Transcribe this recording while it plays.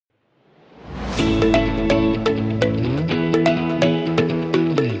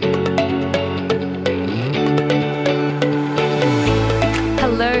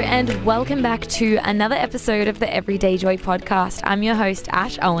And welcome back to another episode of the Everyday Joy podcast. I'm your host,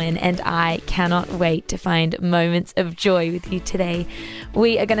 Ash Owen, and I cannot wait to find moments of joy with you today.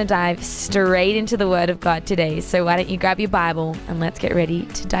 We are going to dive straight into the Word of God today. So why don't you grab your Bible and let's get ready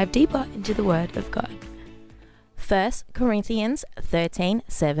to dive deeper into the Word of God. 1 Corinthians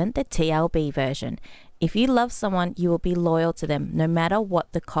 13:7, the TLB version. If you love someone, you will be loyal to them, no matter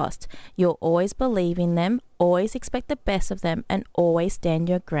what the cost. You'll always believe in them, always expect the best of them, and always stand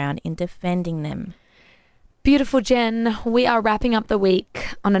your ground in defending them. Beautiful, Jen. We are wrapping up the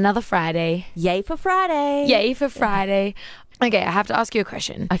week on another Friday. Yay for Friday. Yay for Friday. Okay, I have to ask you a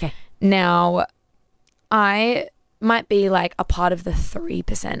question. Okay. Now, I might be like a part of the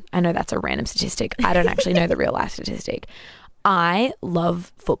 3%. I know that's a random statistic. I don't actually know the real life statistic. I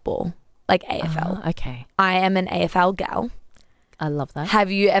love football. Like AFL. Okay. I am an AFL gal. I love that.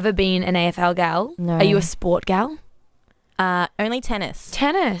 Have you ever been an AFL gal? No. Are you a sport gal? Only tennis.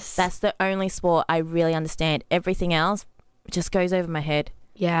 Tennis. That's the only sport I really understand. Everything else just goes over my head.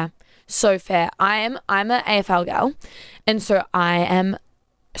 Yeah. So fair. I'm an AFL gal, and so I am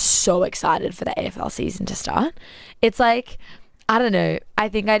so excited for the AFL season to start. It's like, I don't know. I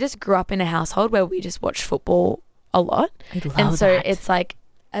think I just grew up in a household where we just watched football a lot. I love and so that. it's like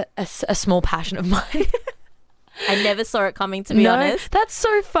a small passion of mine. I never saw it coming, to be honest. That's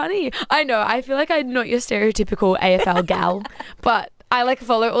so funny. I know. I feel like I'm not your stereotypical AFL gal, but I like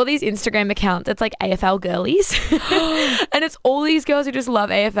follow all these Instagram accounts. It's like AFL girlies. And it's all these girls who just love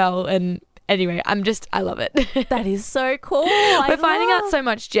AFL. And anyway, I love it. That is so cool. We're finding out so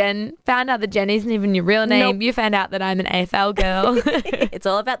much, Jen. Found out that Jen isn't even your real name. Nope. You found out that I'm an AFL girl. It's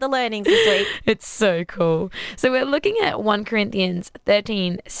all about the learnings this week. It's so cool. So we're looking at 1 Corinthians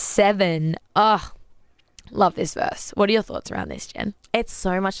 13:7. Oh, love this verse. What are your thoughts around this, Jen? It's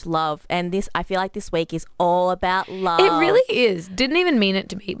so much love. And I feel like this week is all about love. It really is. Didn't even mean it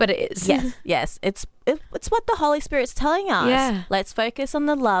to be, but it is. Yes. It's what the Holy Spirit's telling us. Yeah. Let's focus on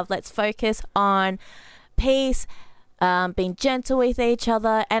the love. Let's focus on peace, being gentle with each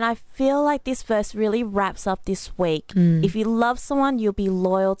other. And I feel like this verse really wraps up this week. If you love someone, you'll be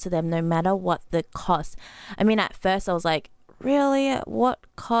loyal to them no matter what the cost. I mean, at first I was like, really? At what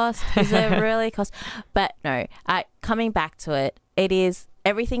cost? Is it really cost? But no, coming back to it,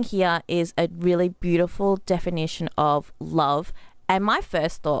 everything here is a really beautiful definition of love. And my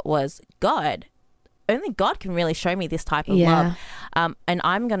first thought was, God. Only God can really show me this type of love. And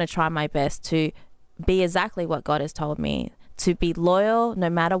I'm going to try my best to be exactly what God has told me, to be loyal no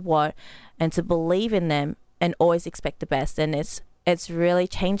matter what, and to believe in them and always expect the best. And it's really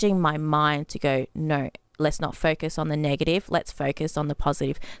changing my mind to go, no, let's not focus on the negative. Let's focus on the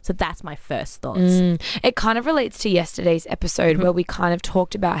positive. So that's my first thoughts. It kind of relates to yesterday's episode where we kind of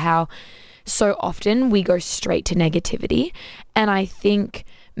talked about how so often we go straight to negativity. And I think,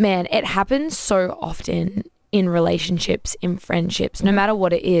 man, it happens so often in relationships, in friendships, no matter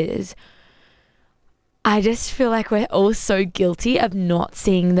what it is. I just feel like we're all so guilty of not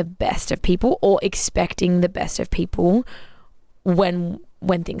seeing the best of people or expecting the best of people when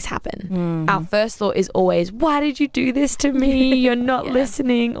things happen. Our first thought is always, why did you do this to me? You're not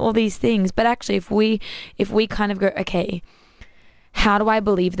listening, all these things. But actually, if we kind of go, okay, how do I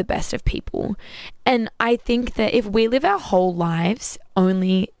believe the best of people? And I think that if we live our whole lives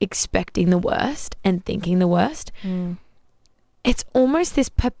only expecting the worst and thinking the worst, it's almost this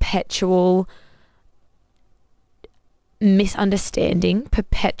perpetual misunderstanding,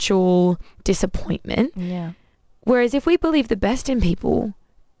 perpetual disappointment. Yeah. Whereas if we believe the best in people,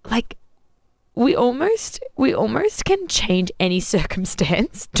 like we almost can change any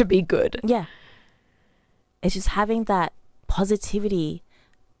circumstance to be good. Yeah. It's just having that positivity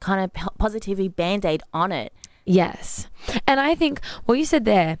band-aid on it. Yes. And I think what you said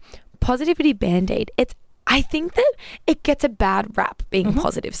there, positivity band-aid, I think that it gets a bad rap being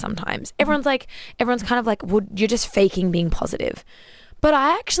positive sometimes. Everyone's kind of like, well, you're just faking being positive. But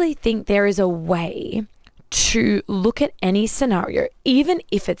I actually think there is a way to look at any scenario, even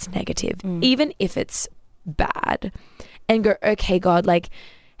if it's negative, even if it's bad, and go, okay, God, like,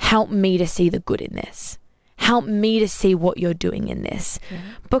 help me to see the good in this. Help me to see what you're doing in this.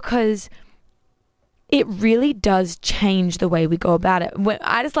 Because it really does change the way we go about it.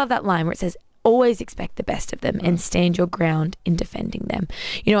 I just love that line where it says, always expect the best of them and stand your ground in defending them.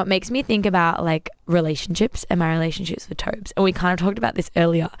 You know, it makes me think about like relationships and my relationships with Tobes. And we kind of talked about this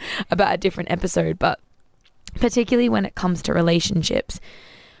earlier about a different episode, but particularly when it comes to relationships,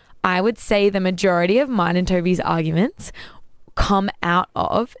 I would say the majority of mine and Toby's arguments come out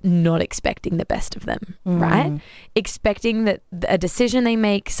of not expecting the best of them, right? Expecting that a decision they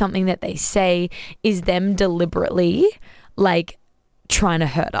make, something that they say is them deliberately like trying to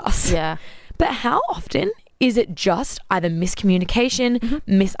hurt us. Yeah. But how often is it just either miscommunication,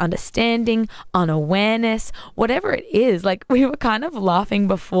 misunderstanding, unawareness, whatever it is? Like we were kind of laughing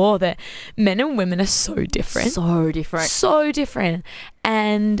before that men and women are so different. So different. So different.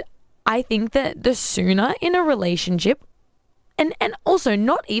 And I think that the sooner in a relationship, and also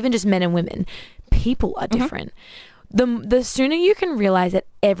not even just men and women, people are different. The sooner you can realize that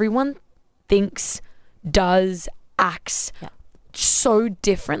everyone thinks, does, acts so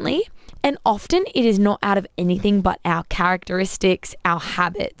differently, and often it is not out of anything but our characteristics, our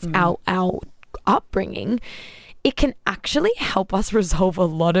habits, our upbringing. It can actually help us resolve a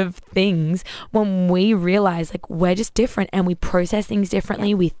lot of things when we realize like we're just different and we process things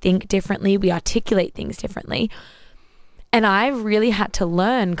differently, we think differently, we articulate things differently. And I really had to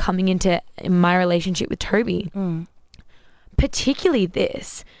learn coming into my relationship with Toby, particularly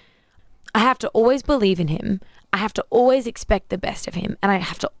this. I have to always believe in him. I have to always expect the best of him, and I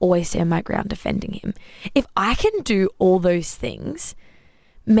have to always stand my ground defending him. If I can do all those things,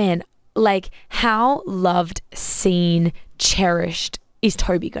 man, like how loved, seen, cherished is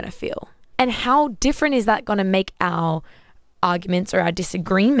Toby going to feel? And how different is that going to make our arguments or our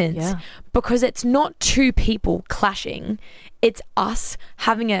disagreements? Yeah. Because it's not two people clashing. It's us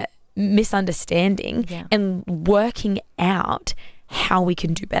having a misunderstanding and working out how we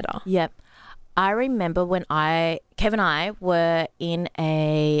can do better. Yep. I remember when Kev and I were in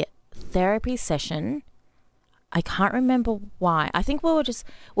a therapy session. I can't remember why. I think we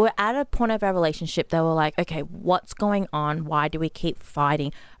were at a point of our relationship that we're like, okay, what's going on? Why do we keep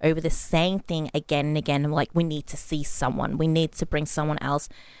fighting over the same thing again and again? And like, we need to see someone. We need to bring someone else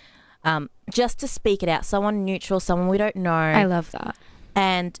just to speak it out. Someone neutral, someone we don't know. I love that.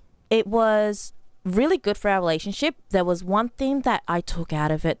 And it was really good for our relationship. There was one thing that I took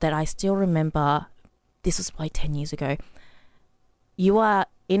out of it that I still remember. This was like 10 years ago. You are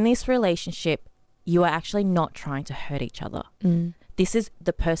in this relationship. You are actually not trying to hurt each other. This is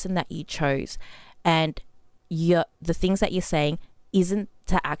the person that you chose. And the things that you're saying isn't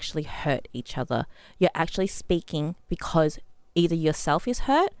to actually hurt each other. You're actually speaking because either yourself is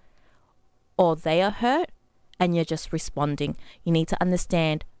hurt or they are hurt and you're just responding. You need to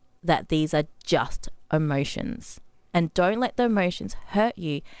understand that these are just emotions and don't let the emotions hurt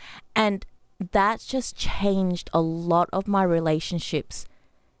you. And that's just changed a lot of my relationships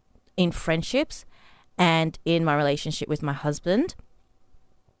in friendships and in my relationship with my husband,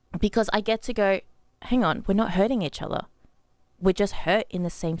 because I get to go, hang on, we're not hurting each other. We're just hurt in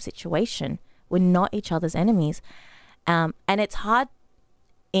the same situation. We're not each other's enemies. And it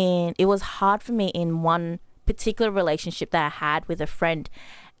was hard for me in one particular relationship that I had with a friend.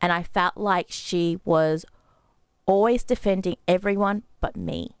 And I felt like she was always defending everyone but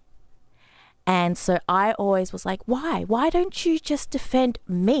me. And so I always was like, why? Why don't you just defend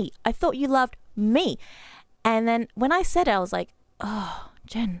me? I thought you loved me. And then when I said it, I was like, oh,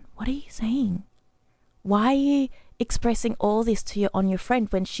 Jen, what are you saying? Why are you expressing all this on your friend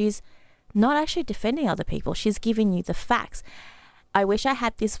when she's not actually defending other people? She's giving you the facts. I wish I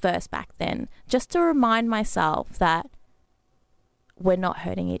had this verse back then just to remind myself that we're not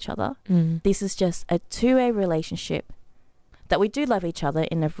hurting each other. This is just a two-way relationship, that we do love each other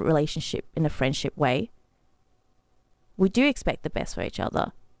in a relationship, in a friendship way. We do expect the best for each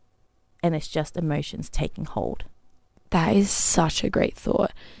other. And it's just emotions taking hold. That is such a great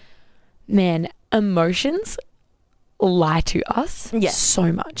thought. Man, emotions lie to us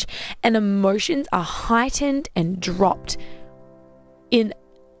so much. And emotions are heightened and dropped in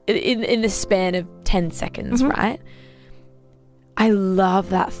the span of 10 seconds, right? I love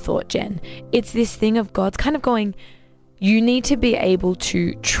that thought, Jen. It's this thing of God's kind of going, you need to be able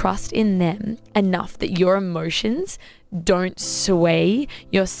to trust in them enough that your emotions don't sway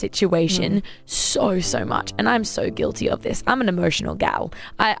your situation so much. And I'm so guilty of this. I'm an emotional gal.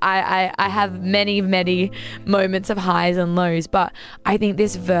 I have many moments of highs and lows, but I think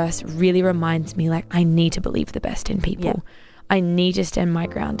this verse really reminds me, like, I need to believe the best in people. I need to stand my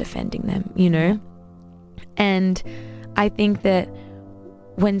ground defending them, you know? And I think that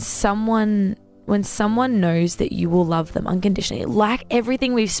when someone knows that you will love them unconditionally, like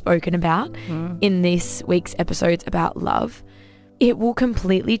everything we've spoken about in this week's episodes about love, it will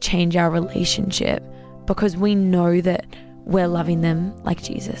completely change our relationship, because we know that we're loving them like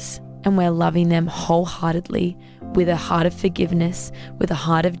Jesus, and we're loving them wholeheartedly with a heart of forgiveness, with a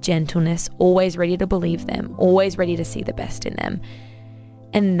heart of gentleness, always ready to believe them, always ready to see the best in them.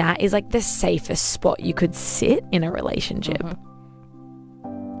 And that is like the safest spot you could sit in a relationship.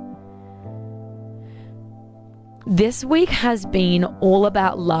 This week has been all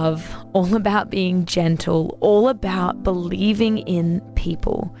about love, all about being gentle, all about believing in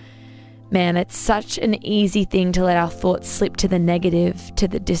people. Man, it's such an easy thing to let our thoughts slip to the negative, to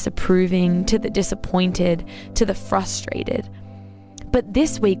the disapproving, to the disappointed, to the frustrated. But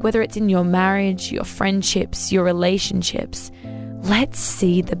this week, whether it's in your marriage, your friendships, your relationships, let's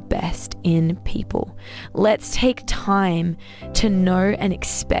see the best in people. Let's take time to know and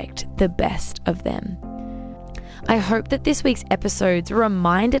expect the best of them. I hope that this week's episodes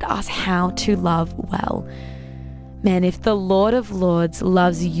reminded us how to love well. Man, if the Lord of Lords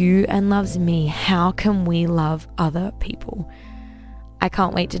loves you and loves me, how can we love other people? I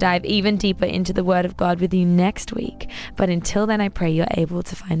can't wait to dive even deeper into the Word of God with you next week. But until then, I pray you're able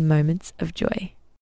to find moments of joy.